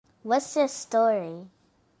What's your story?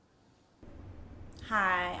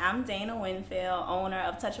 Hi, I'm Dana Winfield, owner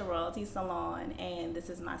of Touch of Royalty Salon, and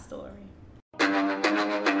this is my story. Tell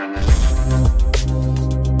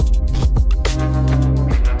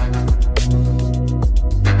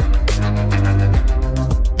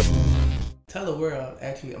the world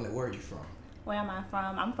actually, where are you from? Where am I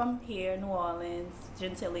from? I'm from here, New Orleans,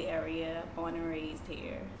 Gentilly area, born and raised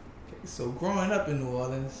here. Okay, so growing up in New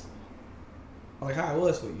Orleans, how it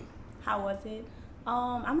was for you? How was it?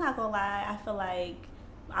 I'm not gonna lie, I feel like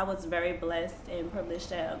I was very blessed and privileged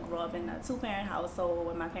to grow up in a two-parent household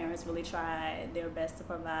where my parents really tried their best to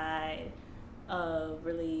provide a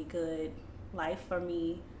really good life for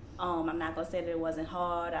me. I'm not gonna say that it wasn't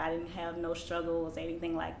hard. I didn't have no struggles or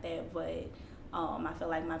anything like that, but I feel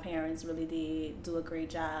like my parents really did do a great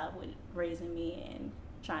job with raising me and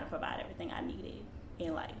trying to provide everything I needed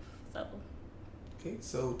in life. So Okay,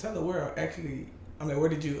 so tell the world actually, where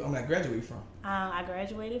did you, graduate from? I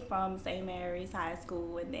graduated from St. Mary's High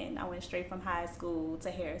School, and then I went straight from high school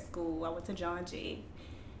to hair school. I went to John Jay,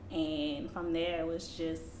 and from there it was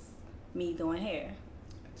just me doing hair.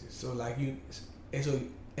 So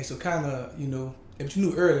so kind of, if you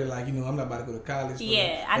knew early, I'm not about to go to college.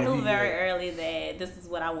 Yeah, I knew very early that this is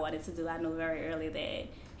what I wanted to do. I knew very early that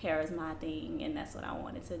hair is my thing, and that's what I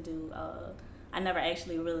wanted to do. I never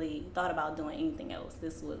actually really thought about doing anything else.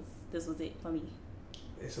 This was it for me.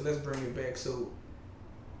 So let's bring it back. So,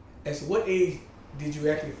 at what age did you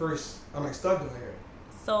actually first, start doing hair?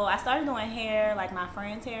 So I started doing hair, like my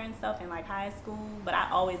friends' hair and stuff in like high school, but I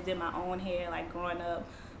always did my own hair. Like growing up,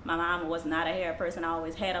 my mom was not a hair person. I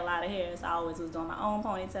always had a lot of hair, so I always was doing my own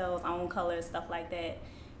ponytails, own colors, stuff like that.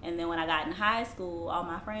 And then when I got in high school, all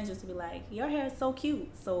my friends used to be like, "Your hair is so cute."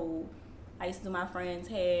 So I used to do my friends'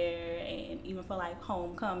 hair, and even for like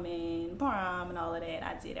homecoming, prom, and all of that,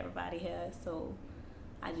 I did everybody's hair. So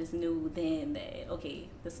I just knew then that okay,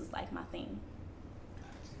 this was like my thing.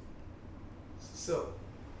 So,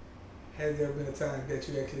 has there been a time that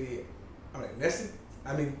you actually, messed?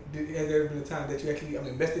 Has there been a time that you actually,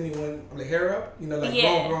 messed anyone hair up?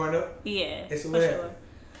 Yeah. Growing up. Yeah, It's for sure.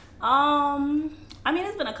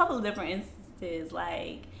 It's been a couple of different instances.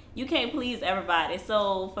 Like you can't please everybody.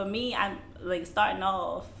 So for me, I'm like starting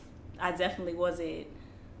off. I definitely wasn't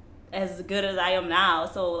as good as I am now.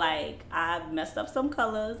 So like I messed up some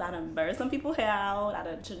colors. I done burned some people hair out. I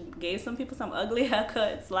done gave some people some ugly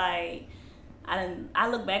haircuts. Like I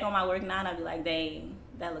look back on my work now and I be like, dang,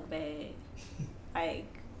 that look bad. Like,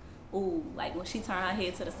 ooh, like when she turned her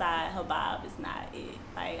head to the side, her bob is not it.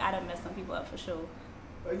 Like I done messed some people up for sure.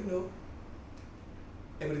 But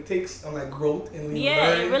and it takes growth and Yeah,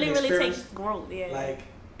 learning it really, and really experience. takes growth. Yeah. Like,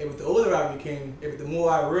 if the older I became, if the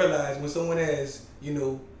more I realized when someone has,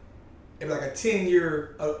 if like a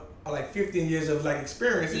 10-year, or like 15 years of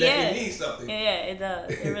experience, it actually means something. Yeah, it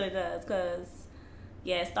does. It really does. Cause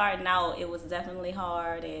yeah, starting out, it was definitely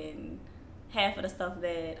hard, and half of the stuff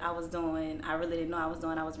that I was doing, I really didn't know I was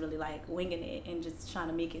doing. I was really like winging it and just trying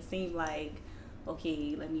to make it seem like,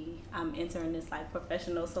 okay, I'm entering this like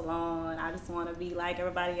professional salon. I just want to be like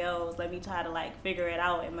everybody else. Let me try to like figure it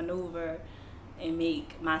out and maneuver and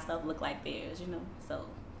make my stuff look like theirs. So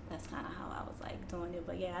that's kind of how I was like doing it.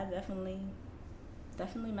 But yeah, I definitely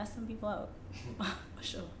messed some people up for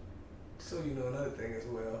sure. So, another thing as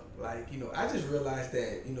well, I just realized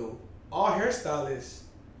that, all hairstylists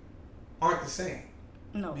aren't the same.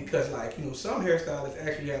 No. Because, some hairstylists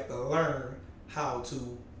actually have to learn how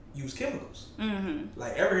to use chemicals. Mm-hmm.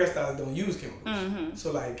 Like, every hairstylist don't use chemicals. Mm-hmm.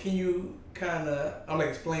 So, can you kind of,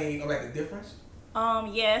 explain, the difference?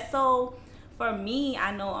 Yeah, so for me,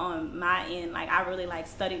 I know on my end, like I really like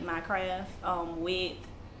studied my craft with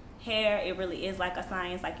hair. It really is like a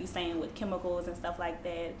science, like you saying, with chemicals and stuff like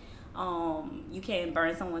that. You can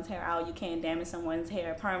burn someone's hair out, you can damage someone's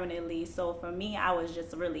hair permanently. So for me, I was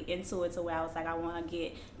just really into it to where I was like, I want to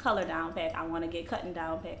get color down pat, I want to get cutting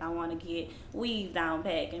down pat, I want to get weave down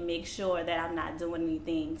pat, and make sure that I'm not doing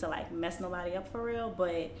anything to like mess nobody up for real.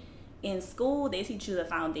 But in school, they teach you the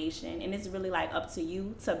foundation, and it's really like up to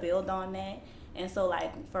you to build on that. And so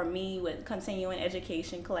like for me, with continuing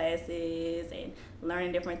education classes and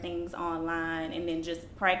learning different things online, and then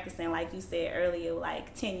just practicing, like you said earlier,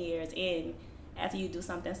 like 10 years in, after you do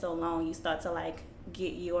something so long, you start to like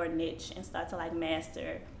get your niche and start to like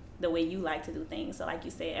master the way you like to do things. So like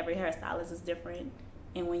you said, every hairstylist is different,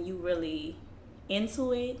 and when you really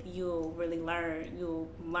into it, you'll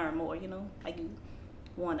learn more. Like you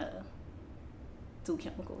want to do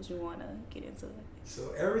chemicals, you want to get into it.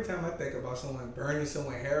 So every time I think about someone burning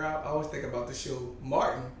someone's hair out, I always think about the show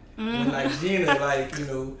Martin. When Gina,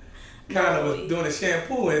 kind of was doing a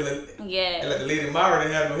shampoo and like, yeah. And like the lady Myra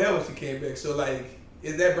didn't have no hair when she came back. So like,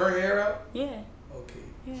 is that burning hair out? Yeah. Okay.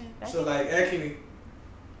 Yeah. So like actually,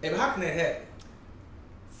 and how can that happen?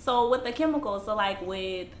 So with the chemicals, so like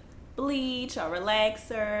with bleach or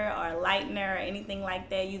relaxer or lightener or anything like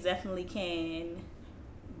that, you definitely can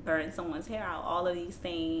burn someone's hair out. All of these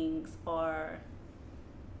things are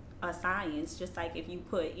a science. Just like if you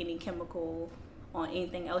put any chemical on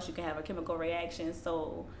anything else, you can have a chemical reaction.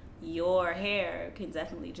 So your hair can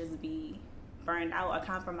definitely just be burned out or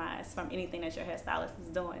compromised from anything that your hairstylist is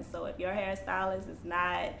doing. So if your hairstylist is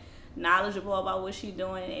not knowledgeable about what she's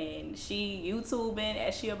doing and she YouTubing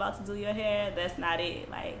as she about to do your hair, that's not it.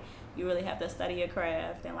 Like, you really have to study your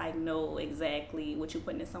craft and like know exactly what you're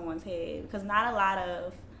putting in someone's head, because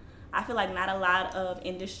I feel like not a lot of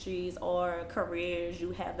industries or careers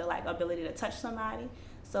you have the like ability to touch somebody.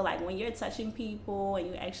 So like when you're touching people and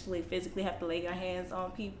you actually physically have to lay your hands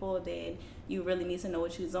on people, then you really need to know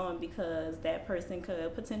what you're doing, because that person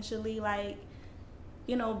could potentially like,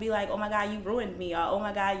 you know, be like, oh my God, you ruined me, or oh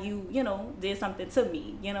my God, you know, did something to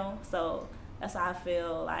me, you know. So that's why I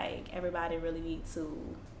feel like everybody really needs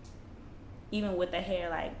to, even with the hair,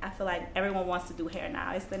 like I feel like everyone wants to do hair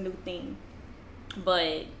now. It's the new thing.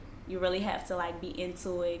 But you really have to like be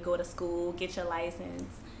into it, go to school, get your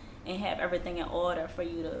license, and have everything in order for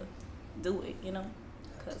you to do it, you know?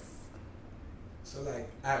 So like,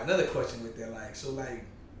 I have another question with that. Like, so like,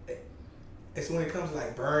 it's when it comes to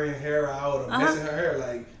like burning hair out or messing her hair,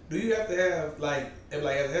 like, do you have to have like as a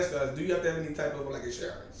hairstylist, do you have to have any type of like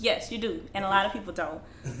insurance? Yes, you do, and a lot of people don't.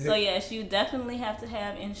 So yes, you definitely have to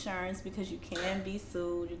have insurance, because you can be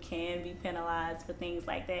sued, you can be penalized for things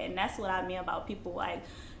like that, and that's what I mean about people like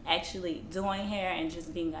actually doing hair and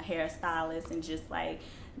just being a hairstylist and just like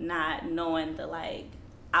not knowing the like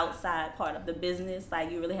outside part of the business.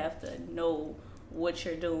 Like, you really have to know what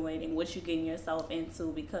you're doing and what you're getting yourself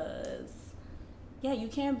into, because yeah, you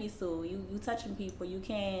can be sued. You touching people.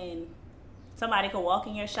 Somebody could walk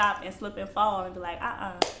in your shop and slip and fall and be like,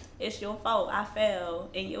 it's your fault. I fell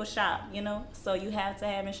in your shop, you know? So you have to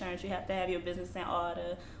have insurance. You have to have your business in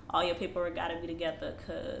order. All your paperwork got to be together,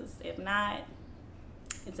 because if not,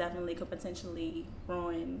 it definitely could potentially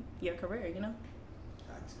ruin your career, you know?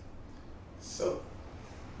 Gotcha. So,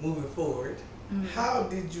 moving forward, how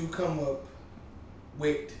did you come up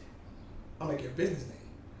with, your business name?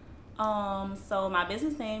 So my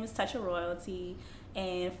business name is Touch of Royalty,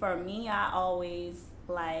 and for me, I always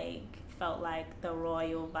like felt like the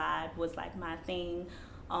royal vibe was like my thing.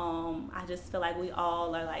 I just feel like we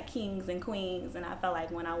all are like kings and queens, and I felt like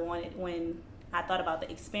when I thought about the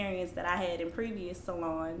experience that I had in previous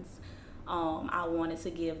salons, I wanted to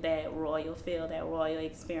give that royal feel, that royal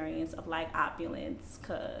experience of like opulence,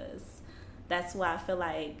 because that's where I feel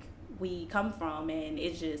like we come from, and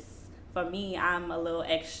it just, for me, I'm a little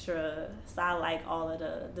extra, so I like all of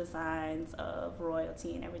the designs of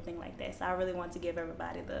royalty and everything like that. So I really want to give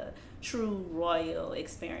everybody the true royal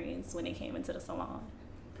experience when it came into the salon.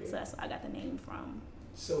 Okay. So that's where I got the name from.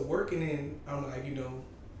 So working in,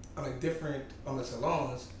 different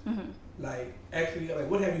salons, like actually, like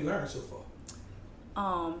what have you learned so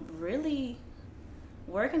far? Really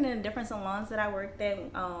working in different salons that I worked at.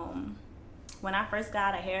 When I first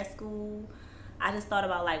got out of hair school, I just thought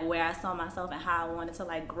about like where I saw myself and how I wanted to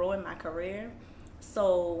like grow in my career.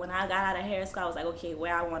 So when I got out of hair school, I was like, okay,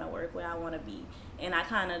 where I want to work, where I want to be. And I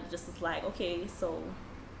kind of just was like, okay, so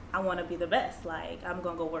I want to be the best. Like, I'm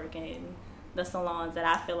going to go work in the salons that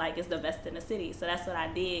I feel like is the best in the city. So that's what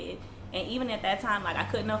I did. And even at that time, like, I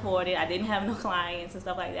couldn't afford it. I didn't have no clients and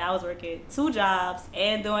stuff like that. I was working 2 jobs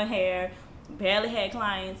and doing hair, barely had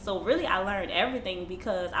clients. So really, I learned everything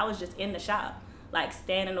because I was just in the shop, like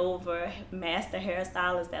standing over master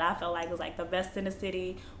hairstylists that I felt like was like the best in the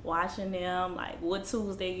city, watching them, like what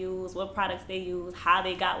tools they use, what products they use, how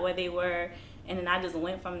they got where they were. And then I just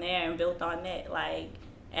went from there and built on that. Like,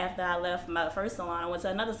 after I left my first salon, I went to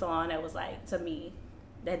another salon that was like, to me,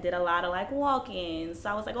 that did a lot of like walk-ins. So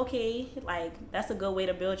I was like, okay, like that's a good way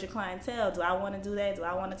to build your clientele. Do I want to do that? Do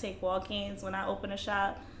I want to take walk-ins when I open a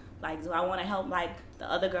shop? Like, do I want to help like the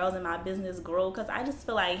other girls in my business grow? Because I just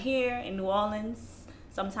feel like here in New Orleans,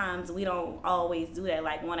 sometimes we don't always do that,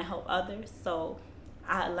 like want to help others. So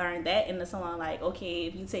I learned that in the salon, like, okay,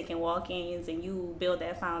 if you taking walk-ins and you build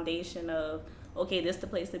that foundation of, okay, this the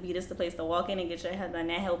place to be, this the place to walk in and get your hair done,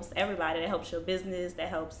 that helps everybody. That helps your business. That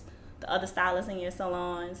helps the other stylists in your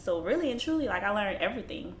salon. So really and truly, like, I learned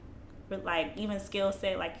everything. But like, even skill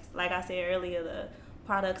set, like I said earlier, the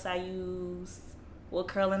products I use, what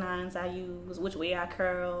curling irons I use, which way I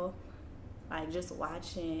curl, like just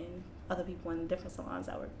watching other people in different salons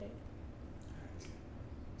I worked at.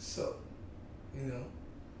 So, you know,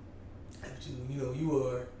 you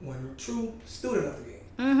were one true student of the game.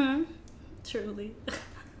 Mm-hmm. Truly.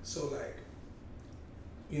 So like,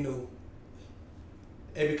 and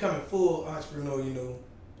becoming full entrepreneur,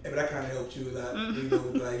 but that kind of helped you a lot,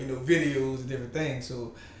 with like, videos and different things.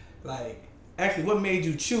 So like, actually, what made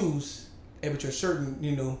you choose with your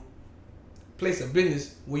certain, place of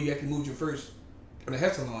business where you actually moved your first from the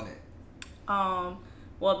hair salon at?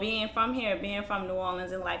 Well, being from here, being from New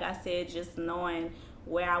Orleans, and like I said, just knowing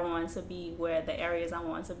where I wanted to be, where the areas I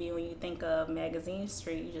wanted to be. When you think of Magazine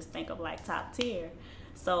Street, you just think of like top tier.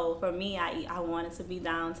 So for me, I wanted to be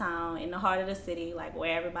downtown in the heart of the city, like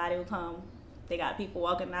where everybody would come. They got people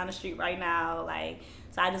walking down the street right now, like,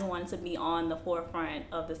 so I just wanted to be on the forefront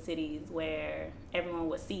of the cities where everyone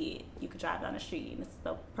would see it. You could drive down the street and it's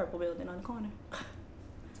the purple building on the corner.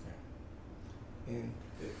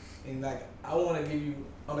 And like, I want to give you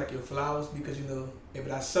like your flowers because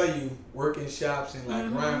but I saw you work in shops and like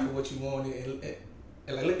grind for what you wanted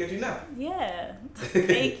and like look at you now. Yeah,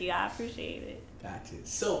 thank you. I appreciate it. Gotcha.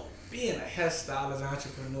 So being a hairstylist,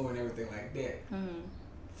 entrepreneur, and everything like that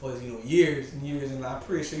for years and years, and I'm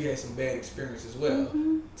pretty sure you had some bad experience as well.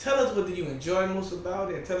 Tell us, what do you enjoy most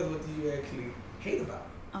about it, and tell us what do you actually hate about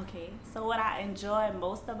it. Okay, so what I enjoy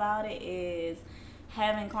most about it is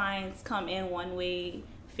having clients come in one way,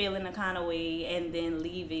 feeling a kind of way, and then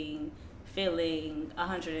leaving feeling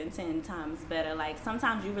 110 times better. Like,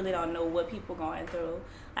 sometimes you really don't know what people going through.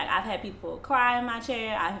 Like, I've had people cry in my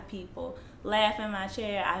chair, I've had people laugh in my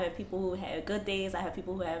chair, I've had people who have good days, I have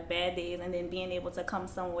people who have bad days, and then being able to come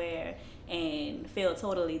somewhere and feel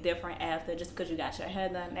totally different after, just because you got your hair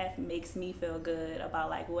done, that makes me feel good about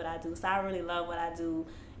like what I do. So I really love what I do,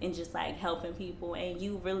 and just like helping people, and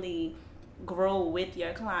you really grow with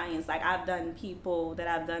your clients. Like, I've done people that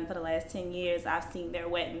I've done for the last 10 years, I've seen their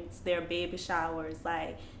weddings, their baby showers.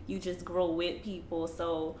 Like, you just grow with people,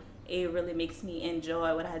 so it really makes me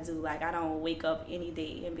enjoy what I do. Like, I don't wake up any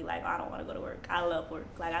day and be like, oh, I don't want to go to work. I love work.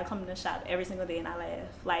 Like, I come to the shop every single day and I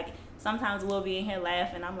laugh. Like, sometimes we'll be in here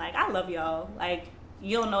laughing, I'm like, I love y'all. Like,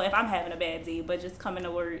 you don't know if I'm having a bad day, but just coming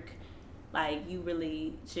to work, like, you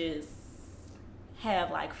really just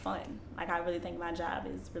have like fun. Like, I really think my job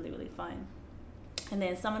is really, really fun. And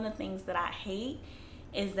then some of the things that I hate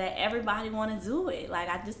is that everybody want to do it. Like,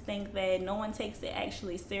 I just think that no one takes it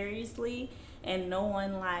actually seriously, and no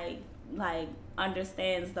one like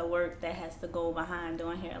understands the work that has to go behind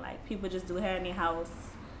doing hair. Like, people just do hair in their house,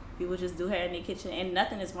 people just do hair in their kitchen, and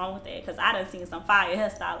nothing is wrong with that, because I done seen some fire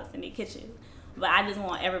hairstylists in their kitchen. But I just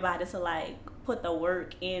want everybody to like put the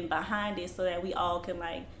work in behind it, so that we all can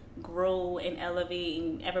like grow and elevate,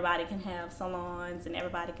 and everybody can have salons and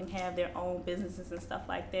everybody can have their own businesses and stuff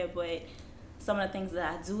like that. But some of the things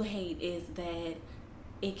that I do hate is that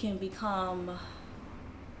it can become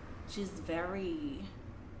just very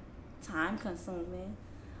time consuming.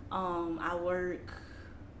 I work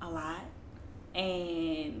a lot,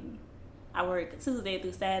 and I work Tuesday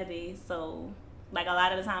through Saturday, so like a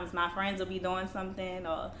lot of the times my friends will be doing something,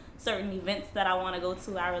 or certain events that I want to go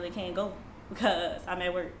to, I really can't go because I'm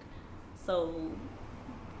at work. So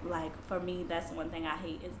like, for me, that's one thing I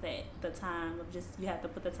hate, is that the time of just, you have to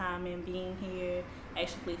put the time in being here,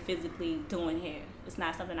 actually physically doing hair. It's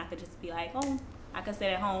not something I could just be like, oh, I could sit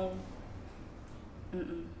at home.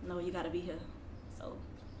 No, you gotta be here. So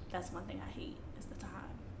that's one thing I hate, is the time.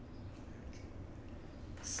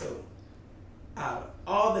 So out of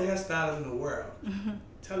all the hairstylists in the world,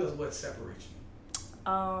 tell us what separates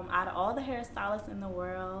you. Out of all the hairstylists in the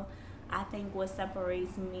world, I think what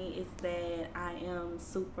separates me is that I am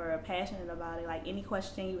super passionate about it. Like, any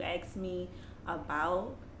question you ask me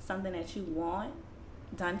about something that you want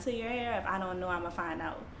done to your hair, if I don't know, I'm gonna find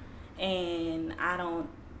out. And I don't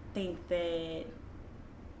think that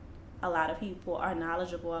a lot of people are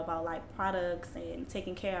knowledgeable about like products and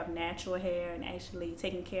taking care of natural hair, and actually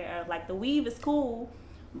taking care of, like, the weave is cool,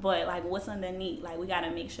 but like what's underneath. Like, we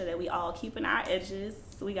gotta make sure that we all keeping our edges.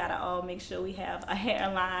 We gotta all make sure we have a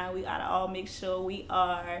hairline. We gotta all make sure we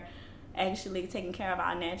are actually taking care of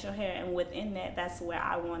our natural hair. And within that, that's where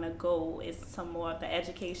I want to go, is some more of the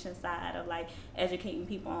education side of like educating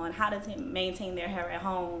people on how to maintain their hair at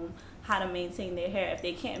home, how to maintain their hair if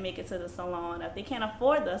they can't make it to the salon, if they can't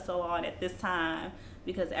afford the salon at this time,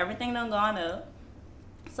 because everything done gone up.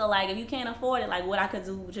 So like, if you can't afford it, like what I could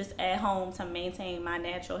do just at home to maintain my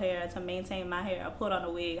natural hair, to maintain my hair, or put on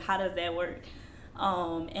a wig, how does that work?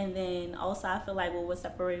 And then also I feel like what would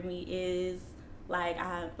separate me is like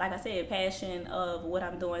I said, passion of what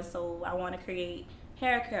I'm doing. So I want to create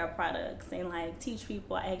hair care products and like teach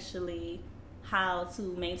people actually how to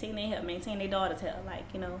maintain their hair, maintain their daughter's hair, like,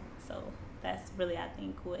 you know. So that's really, I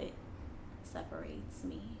think, what separates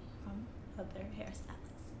me from other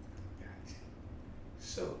hairstylists. Gotcha.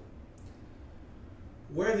 So,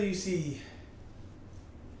 where do you see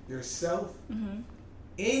yourself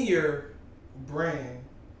in your brand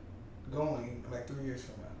going like 3 years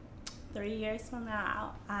from now? 3 years from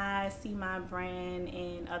now, I see my brand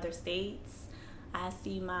in other states. I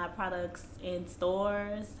see my products in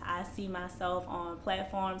stores. I see myself on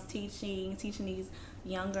platforms teaching these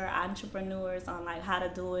younger entrepreneurs on like how to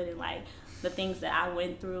do it and like the things that I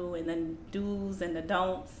went through and the do's and the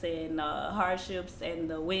don'ts and hardships and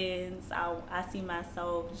the wins. I see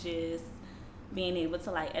myself just being able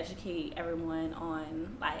to like educate everyone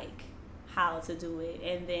on like how to do it.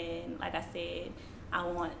 And then, like I said, I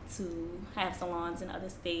want to have salons in other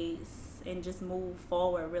states and just move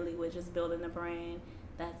forward really with just building the brand.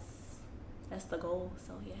 That's the goal.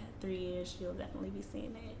 So yeah, 3 years you'll definitely be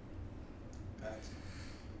seeing that. Gotcha.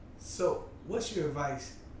 So what's your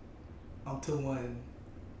advice to one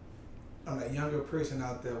a younger person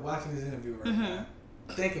out there watching this interview right now,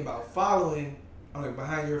 thinking about following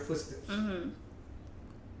behind your footsteps?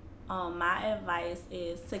 My advice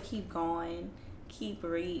is to keep going, keep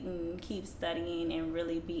reading, keep studying, and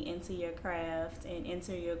really be into your craft and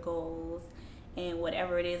into your goals. And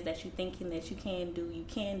whatever it is that you're thinking that you can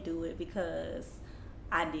do it, because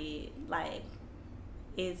I did. Like,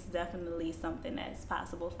 it's definitely something that's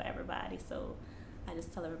possible for everybody. So I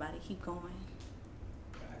just tell everybody, keep going.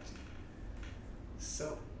 Gotcha.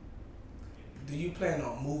 So, do you plan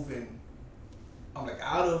on moving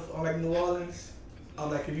out of New Orleans?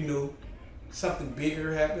 If something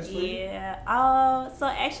bigger happens for you? Yeah. So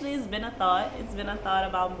actually it's been a thought. It's been a thought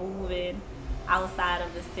about moving outside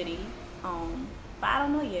of the city. But I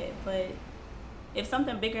don't know yet. But if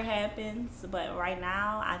something bigger happens, but right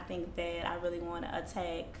now I think that I really want to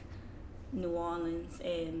attack New Orleans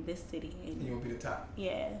and this city. And you want to be the top?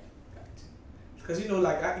 Yeah. Because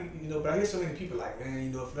but I hear so many people like, man,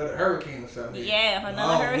 if another hurricane or something. Yeah, if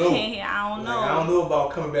another hurricane here, I don't know. I don't know about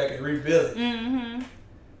coming back and rebuilding. Mm-hmm.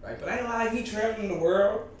 Right, but I ain't lie, he traveling the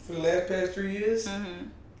world for the past 3 years,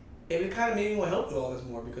 and it kind of made me want to help with all this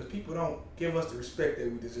more because people don't give us the respect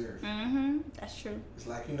that we deserve. Mm-hmm. That's true. It's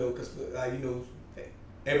because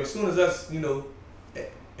as soon as us,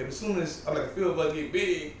 as soon as a few of us get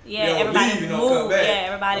big, everybody leave, move. come back. Yeah,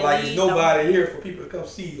 everybody like leave. There's nobody here for people to come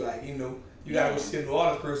see. You gotta go see a New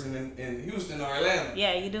Orleans person in Houston or Atlanta.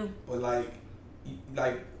 Yeah, you do. But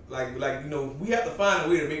we have to find a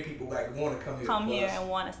way to make people want to come here. Come here and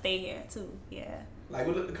want to stay here too. Yeah.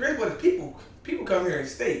 The crazy part is people come here and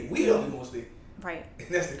stay. We don't want to stay. Right. And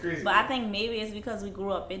that's the crazy. But I think maybe it's because we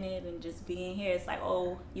grew up in it and just being here. It's like,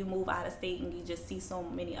 oh, you move out of state and you just see so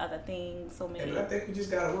many other things, so many. But I think we just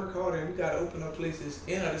gotta work harder and we gotta open up places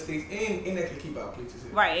in other states and actually keep our places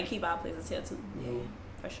here. Right, and keep our places here too. Yeah,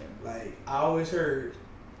 for sure. Like I always heard,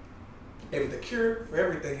 the cure for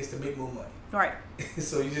everything is to make more money. Right.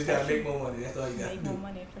 So you just gotta make more money. That's all you gotta do. Make more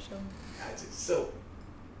money for sure. Gotcha. So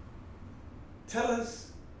tell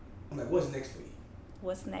us, what's next for you?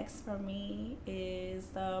 What's next for me is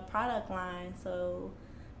the product line. So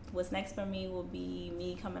what's next for me will be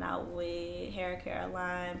me coming out with hair care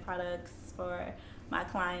line products for my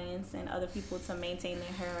clients and other people to maintain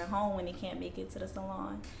their hair at home when they can't make it to the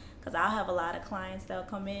salon. Because I'll have a lot of clients that'll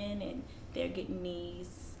come in and they're getting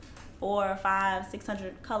these 400, 500,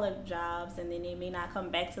 600 color jobs, and then they may not come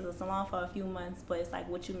back to the salon for a few months, but it's like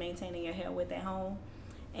what you maintaining your hair with at home.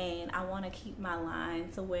 And I want to keep my line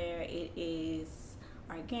to where it is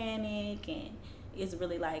organic and it's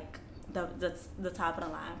really like the top of the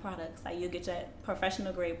line products. Like you get your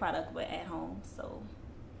professional grade product but at home. So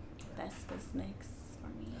that's what's next for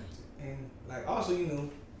me. And also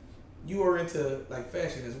you are into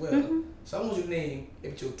fashion as well. So I want you to name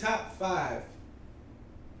your top 5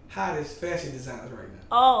 hottest fashion designers right now.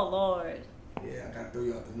 Oh Lord. Yeah, I gotta throw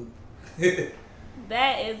you out the loop.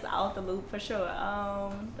 That is out the loop for sure.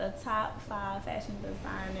 The top 5 fashion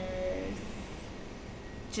designers,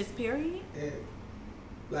 just period.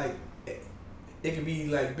 Yeah. It could be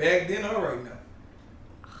back then or right now.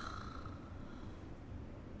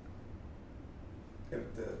 If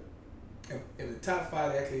the top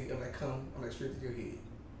 5 actually come straight to your head.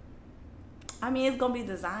 I mean, it's gonna be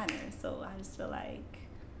designers, so I just feel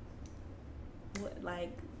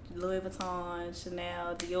Louis Vuitton,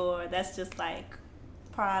 Chanel, Dior. That's just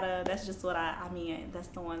Prada. That's just what I mean. That's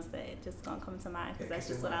the ones that just gonna come to mind because that's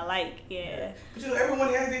just what I like. Yeah. But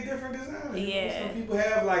everyone has their different designers. Yeah. Some people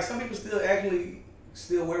have some people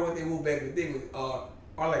still wear what they wore back in the day, are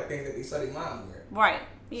things that they saw their mom wear. Right.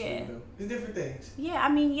 Yeah. So, it's different things. Yeah, I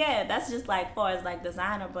mean, yeah, that's just far as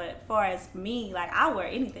designer, but far as me, I wear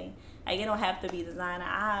anything. Like, it don't have to be designer.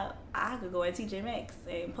 I could go at TJ Maxx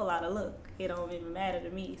and pull out a look. It don't even matter to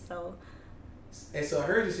me. So. And so I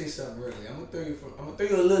heard you say something earlier. I'm gonna throw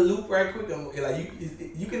you a little loop right quick.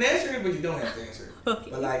 You can answer it, but you don't have to answer it. Okay.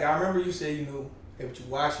 But like I remember you said, you know, if you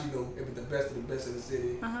watch, you know, if it's the best of the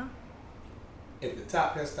city, if the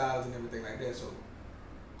top hairstyles and everything like that. So,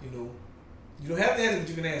 you know, you don't have to answer, but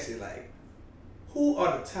you can answer it. Like, who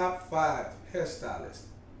are the top 5 hairstylists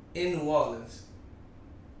in New Orleans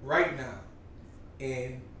right now?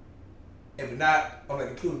 And if not, I'm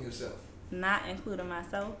like including yourself. Not including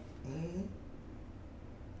myself. Mm-hmm.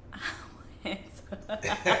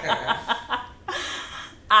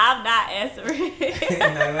 I'm not answering. You're not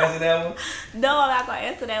gonna answer that one? No, I'm not gonna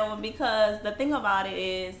answer that one because the thing about it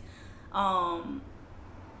is, I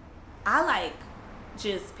like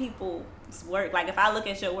just people's work. Like, if I look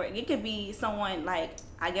at your work, it could be someone, like,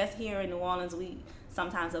 I guess here in New Orleans we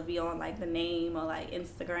sometimes will be on like the name or like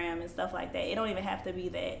Instagram and stuff like that. It don't even have to be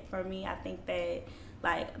that. For me, I think that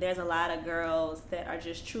like there's a lot of girls that are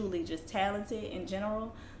just truly just talented in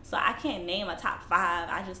general. So I can't name a top 5.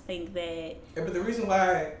 I just think that. Yeah, but the reason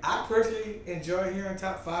why I personally enjoy hearing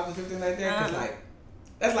top 5s and everything like that, because like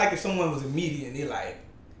that's like if someone was a media and they like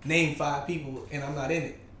name 5 people and I'm not in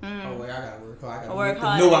it. Oh wait, I gotta work hard. I gotta make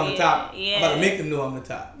them know I'm the top. Yeah. I'm about to make them know I'm the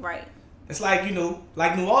top. Right. It's like, you know,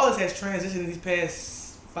 like New Orleans has transitioned these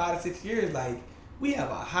past 5 to 6 years. Like, we have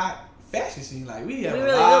a hot fashion scene. Like, we have a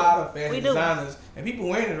lot of fashion designers and people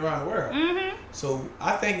wearing it around the world. So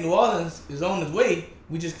I think New Orleans is on its way.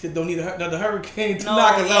 We just don't need another hurricane to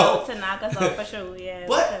knock us off. To knock us off for sure, yeah.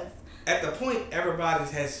 But at the point, everybody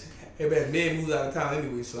moves out of town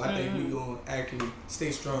anyway. So I think we're going to actually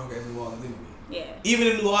stay strong as New Orleans anyway. Yeah. Even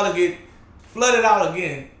if New Orleans get flooded out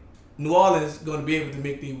again, New Orleans going to be able to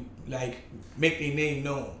make their name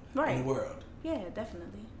known in the world. Yeah,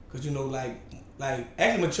 definitely. Cause you know, majority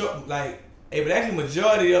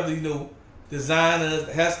of the, you know, designers,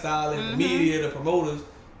 the hairstylists, the media, the promoters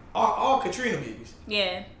are all Katrina babies.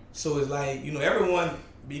 Yeah. So it's like, you know, everyone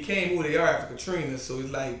became who they are after Katrina. So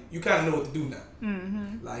it's like you kind of know what to do now.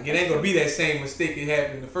 Like, it ain't gonna be that same mistake it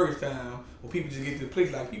happened the first time where people just get to the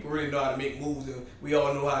place. Like, people really know how to make moves and we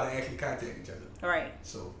all know how to actually contact each other. Right.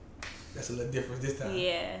 So that's a little different this time.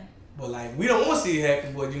 Yeah. But like, we don't want to see it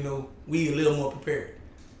happen, but you know, we a little more prepared.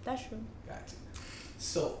 That's true. Gotcha.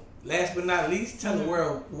 So, last but not least, tell the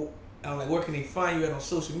world, where can they find you at on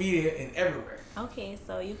social media and everywhere? Okay,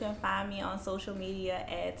 so you can find me on social media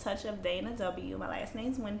at Touch of Dana W. My last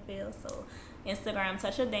name's Winfield, so Instagram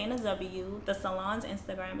Touch of Dana W. The salon's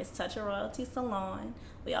Instagram is Touch of Royalty Salon.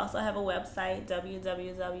 We also have a website,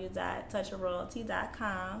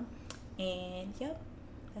 www.touchofroyalty.com, and yep,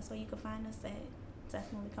 that's where you can find us at.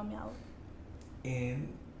 Definitely come out. And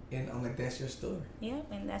I'm like, that's your story. Yep,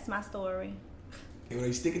 and that's my story. Okay, well, are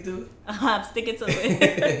you sticking to it? I'm sticking to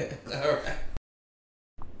it. All right.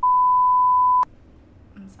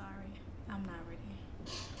 I'm sorry. I'm not ready.